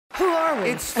Who are we?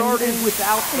 It started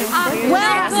without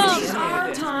Welcome! It's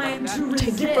our time to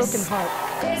resist. Take your broken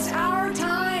heart. It's our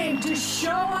time to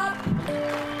show up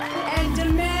and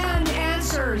demand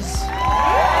answers.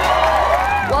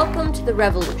 Welcome to the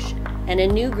revolution and a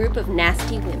new group of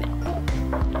nasty women.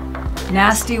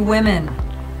 Nasty women.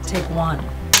 Take one.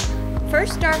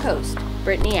 First, our host,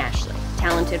 Brittany Ashley,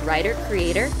 talented writer,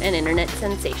 creator, and internet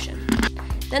sensation.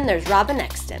 Then there's Robyn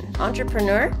Exton,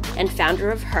 entrepreneur and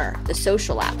founder of Her, the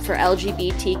social app for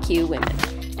LGBTQ women.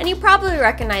 And you probably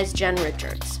recognize Jen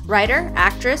Richards, writer,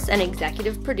 actress, and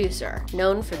executive producer,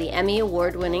 known for the Emmy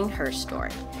Award-winning Her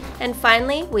Story. And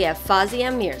finally, we have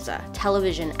Fawzia Mirza,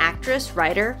 television actress,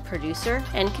 writer, producer,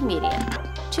 and comedian.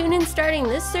 Tune in starting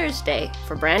this Thursday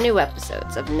for brand new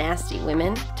episodes of Nasty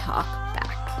Women Talk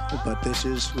Back. But this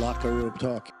is Locker Room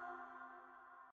Talk.